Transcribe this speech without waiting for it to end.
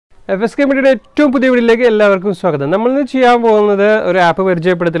FSK Media ഏറ്റവും പുതിയ വീഡിയോയിലേക്ക് എല്ലാവർക്കും സ്വാഗതം. നമ്മൾ ഇന്ന് ചെയ്യാൻ പോകുന്നത് ഒരു ആപ്പ്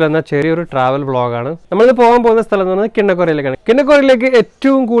പരിചയപ്പെടുത്തലെന്ന ചെറിയൊരു ട്രാവൽ വ്ലോഗാണ്. നമ്മൾ ഇന്ന് പോകാൻ പോകുന്ന സ്ഥലം എന്ന് പറയുന്നത് കിന്നക്കോറയിലേക്കാണ്. കിന്നക്കോറയിലേക്ക്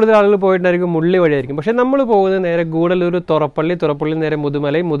ഏറ്റവും കൂടുതൽ ആളുകൾ പോയിട്ടുണ്ടായിരിക്കും മുള്ളി വഴിയായിരിക്കും. പക്ഷേ നമ്മൾ പോകുന്നത് നേരെ ഗൂഡല്ലൂർ, തൊറപ്പള്ളി നേരെ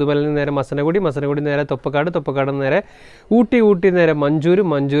മുതുമലൈ, മുതുമലയിൽ നേരെ മസനഗുടി നേരെ തൊപ്പക്കാട് നേരെ ഊട്ടി നേരെ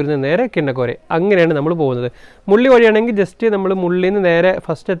മഞ്ചൂരിൽ നേരെ കിന്നക്കോരൈ. അങ്ങനെയാണ് നമ്മൾ പോകുന്നത്. മുള്ളി വഴിയാണെങ്കിൽ ജസ്റ്റ് നമ്മൾ മുള്ളിയിൽ നിന്ന് നേരെ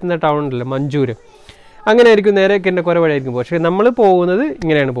ഫസ്റ്റ് എത്തുന്ന ടൗൺ ഉണ്ടല്ലോ മഞ്ചൂർ, അങ്ങനെ ആയിരിക്കും നേരെ കിന്നക്കോര വഴിയായിരിക്കും. പക്ഷേ നമ്മൾ പോകുന്നത്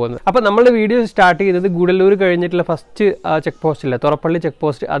ഇങ്ങനെയാണ് പോകുന്നത്. അപ്പോൾ നമ്മളുടെ വീഡിയോ സ്റ്റാർട്ട് ചെയ്തത് ഗുഡല്ലൂർ കഴിഞ്ഞിട്ടുള്ള ഫസ്റ്റ് ചെക്ക് പോസ്റ്റില്ല, തൊറപ്പള്ളി ചെക്ക്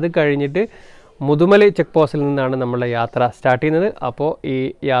പോസ്റ്റ്, അത് കഴിഞ്ഞിട്ട് മുതുമലൈ ചെക്ക് പോസ്റ്റിൽ നിന്നാണ് നമ്മളുടെ യാത്ര സ്റ്റാർട്ട് ചെയ്യുന്നത്. അപ്പോൾ ഈ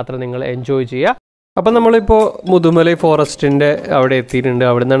യാത്ര നിങ്ങൾ എൻജോയ് ചെയ്യുക. അപ്പോൾ നമ്മളിപ്പോൾ മുതുമലൈ ഫോറസ്റ്റിൻ്റെ അവിടെ എത്തിയിട്ടുണ്ട്.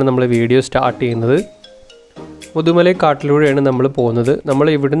 അവിടെ നിന്നാണ് നമ്മൾ വീഡിയോ സ്റ്റാർട്ട് ചെയ്യുന്നത്. മുതുമലൈ കാട്ടിലൂടെയാണ് നമ്മൾ പോകുന്നത്. നമ്മൾ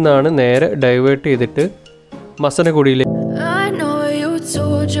ഇവിടെ നിന്നാണ് നേരെ ഡൈവേർട്ട് ചെയ്തിട്ട് മസനഗുഡിയിലേക്ക്.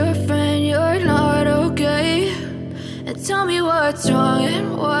 Tell me what's wrong and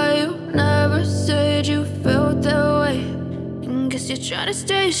why you never said you felt that way. Guess you're trying to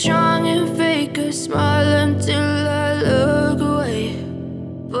stay strong and fake a smile until I look away.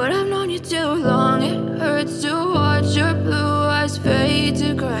 But I've known you too long, it hurts to watch your blue eyes fade to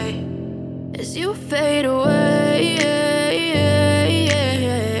grey as you fade away,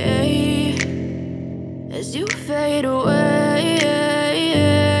 as you fade away.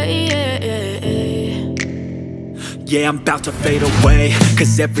 Yeah, I'm about to fade away,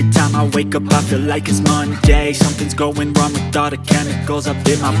 cause every time I wake up I feel like it's Monday. Something's going wrong with all the chemicals up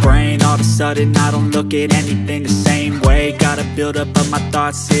in my brain. All of a sudden I don't look at anything the same way. Got a build up of my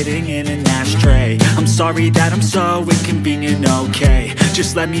thoughts sitting in an ashtray. I'm sorry that I'm so inconvenient, okay.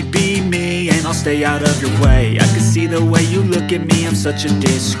 Just let me be me and I'll stay out of your way. I can see the way you look at me, I'm such a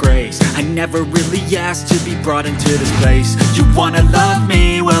disgrace. I never really asked to be brought into this place. You wanna love me?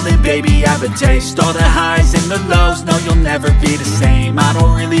 Well then baby have a taste. All the highs and the lows, no, you'll never be the same. I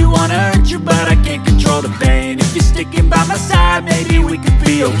don't really wanna hurt you, but I can't control the pain. If you're sticking by my side, maybe we could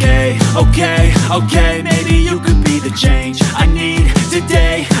be okay. Okay, maybe you could be the change I need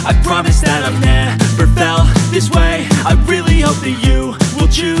today. I promise that I've never felt this way. I really hope that you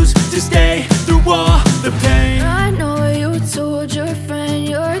will choose to stay through all the pain. I know you told your friend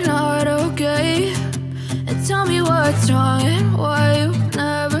you're not okay, and tell me what's wrong and why you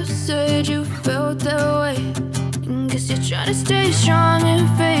never said you felt that way. Guess you're trying to stay strong and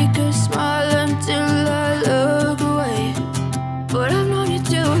fake a smile until I look away. But I've known you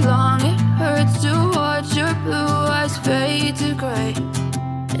too long, it hurts to watch your blue eyes fade to grey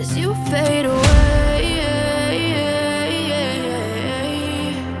as you fade away,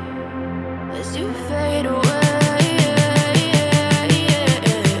 as you fade away,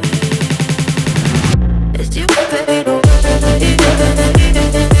 as you fade away.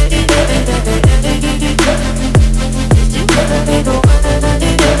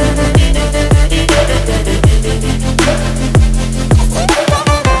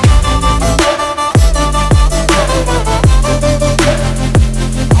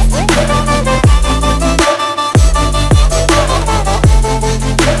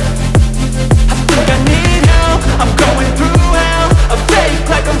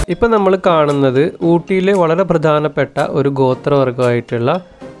 ഇപ്പം നമ്മൾ കാണുന്നത് ഊട്ടിയിലെ വളരെ പ്രധാനപ്പെട്ട ഒരു ഗോത്രവർഗമായിട്ടുള്ള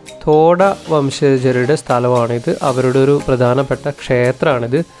തോട വംശജരുടെ സ്ഥലമാണിത്. അവരുടെ ഒരു പ്രധാനപ്പെട്ട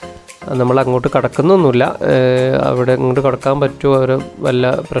ക്ഷേത്രമാണിത്. നമ്മൾ അങ്ങോട്ട് കടക്കുന്നൊന്നുമില്ല. അവിടെ അങ്ങോട്ട് കടക്കാൻ പറ്റുമോ, ഒരു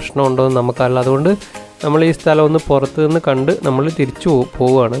വല്ല പ്രശ്നമുണ്ടോ എന്ന് നമുക്കറിയില്ല. അതുകൊണ്ട് നമ്മൾ ഈ സ്ഥലം ഒന്ന് പുറത്ത് നിന്ന് കണ്ട് നമ്മൾ തിരിച്ചു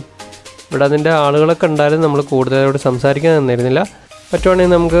പോവുകയാണ്. ഇവിടെ അതിൻ്റെ ആളുകളൊക്കെ ഉണ്ടായാലും നമ്മൾ കൂടുതലായിട്ട് സംസാരിക്കാൻ നിന്നിരുന്നില്ല.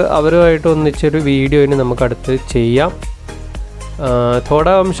 പറ്റുവാണെങ്കിൽ നമുക്ക് അവരുമായിട്ട് ഒന്നിച്ചൊരു വീഡിയോ ഇനി നമുക്ക് അടുത്ത് ചെയ്യാം. തോട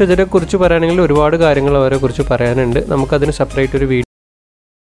വംശജരെ കുറിച്ച് പറയുകയാണെങ്കിൽ ഒരുപാട് കാര്യങ്ങൾ അവരെ കുറിച്ച് പറയാനുണ്ട്. നമുക്കതിന് സെപ്പറേറ്റ് ഒരു വീഡിയോ.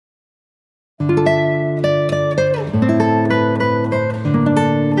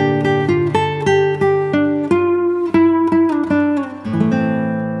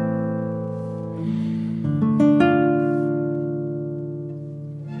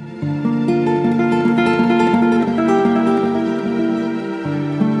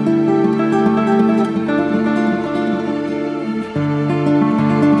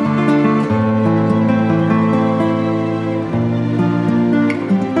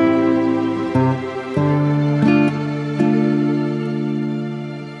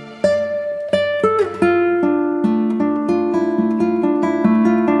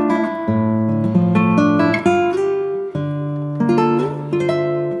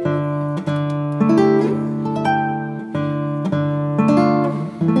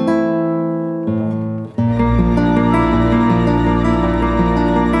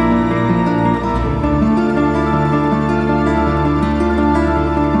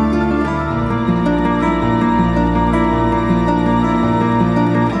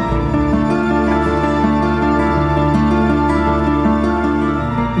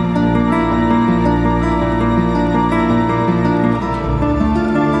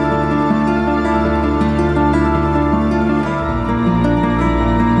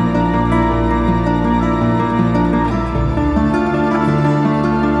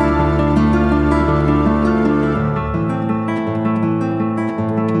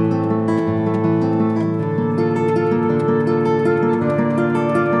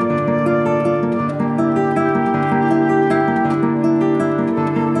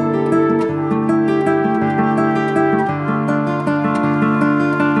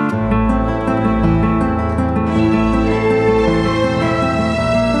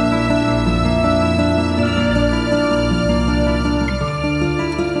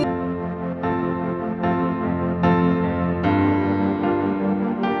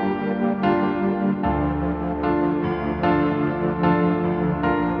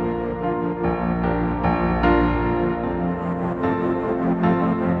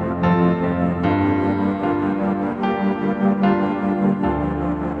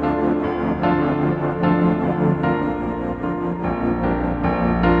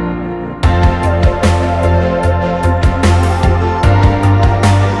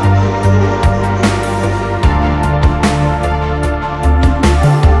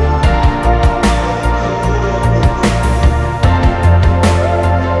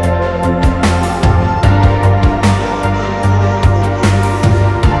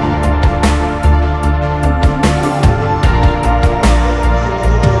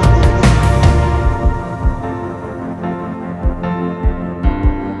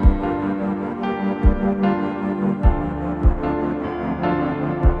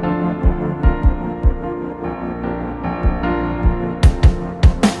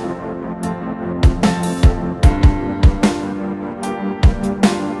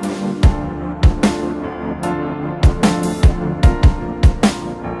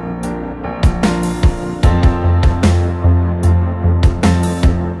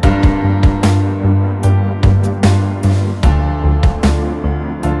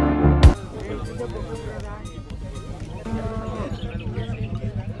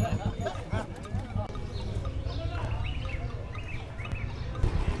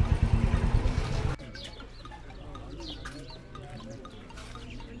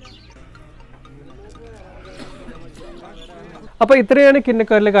 അപ്പോൾ ഇത്രയാണ്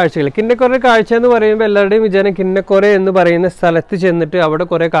കിന്നക്കോരയിലെ കാഴ്ചകൾ. കിന്നക്കോരയിലെ കാഴ്ച എന്ന് പറയുമ്പോൾ എല്ലാവരുടെയും വിചാരം കിന്നക്കോര എന്ന് പറയുന്ന സ്ഥലത്ത് ചെന്നിട്ട് അവിടെ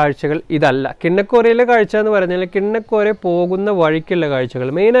കുറേ കാഴ്ചകൾ. ഇതല്ല കിന്നക്കോരയിലെ കാഴ്ച എന്ന് പറഞ്ഞാൽ കിന്നക്കോര പോകുന്ന വഴിക്കുള്ള കാഴ്ചകൾ.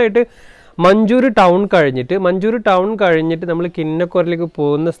 മെയിനായിട്ട് മഞ്ചൂർ ടൗൺ കഴിഞ്ഞിട്ട് നമ്മൾ കിന്നക്കോരയിലേക്ക്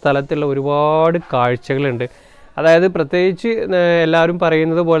പോകുന്ന സ്ഥലത്തുള്ള ഒരുപാട് കാഴ്ചകളുണ്ട്. അതായത് പ്രത്യേകിച്ച് എല്ലാവരും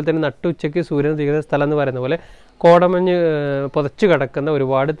പറയുന്നത് പോലെ തന്നെ നട്ടുച്ചയ്ക്ക് സൂര്യൻ ഉദിക്കുന്ന സ്ഥലം എന്ന് പറയുന്ന പോലെ കോടമഞ്ഞ് പുതച്ച് കിടക്കുന്ന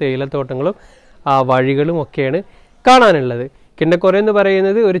ഒരുപാട് തേയിലത്തോട്ടങ്ങളും വഴികളും ഒക്കെയാണ് കാണാനുള്ളത്. കിന്നക്കോര എന്ന്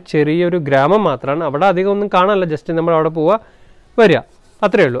പറയുന്നത് ഒരു ചെറിയൊരു ഗ്രാമം മാത്രമാണ്. അവിടെ അധികം ഒന്നും കാണാനല്ല, ജസ്റ്റ് നമ്മൾ അവിടെ പോവുക വരിക,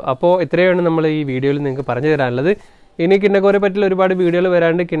 അത്രയേ ഉള്ളൂ. അപ്പോൾ ഇത്രയാണ് നമ്മൾ ഈ വീഡിയോയിൽ നിങ്ങൾക്ക് പറഞ്ഞു തരാനുള്ളത്. ഇനി കിന്നക്കോരയെ പറ്റിയുള്ള ഒരുപാട് വീഡിയോകൾ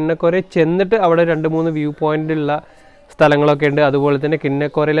വരാണ്ട് കിന്നക്കോരയെ ചെന്നിട്ട് അവിടെ 2-3 വ്യൂ പോയിൻ്റുള്ള സ്ഥലങ്ങളൊക്കെ ഉണ്ട്. അതുപോലെ തന്നെ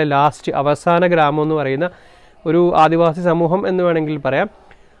കിന്നക്കോരയിലെ അവസാന ഗ്രാമം എന്ന് പറയുന്ന ഒരു ആദിവാസി സമൂഹം എന്ന് വേണമെങ്കിൽ പറയാം.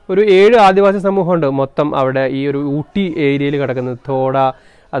 ഒരു 7 ആദിവാസി സമൂഹമുണ്ട് മൊത്തം അവിടെ ഈ ഒരു ഊട്ടി ഏരിയയിൽ കിടക്കുന്നത്. തോട,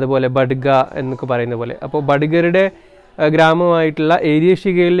 അതുപോലെ ബഡ്ഗ എന്നൊക്കെ പറയുന്ന പോലെ. അപ്പോൾ ബഡ്ഗരുടെ ഗ്രാമമായിട്ടുള്ള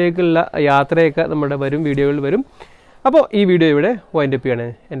ഏരിയഷികയിലേക്കുള്ള യാത്രയൊക്കെ നമ്മുടെ വീഡിയോകളിൽ വരും. അപ്പോൾ ഈ വീഡിയോ ഇവിടെ വൈൻഡപ്പ് ചെയ്യണം.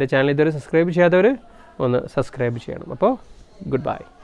 എൻ്റെ ചാനൽ ഇതുവരെ സബ്സ്ക്രൈബ് ചെയ്യാത്തവർ ഒന്ന് സബ്സ്ക്രൈബ് ചെയ്യണം. അപ്പോൾ ഗുഡ് ബൈ.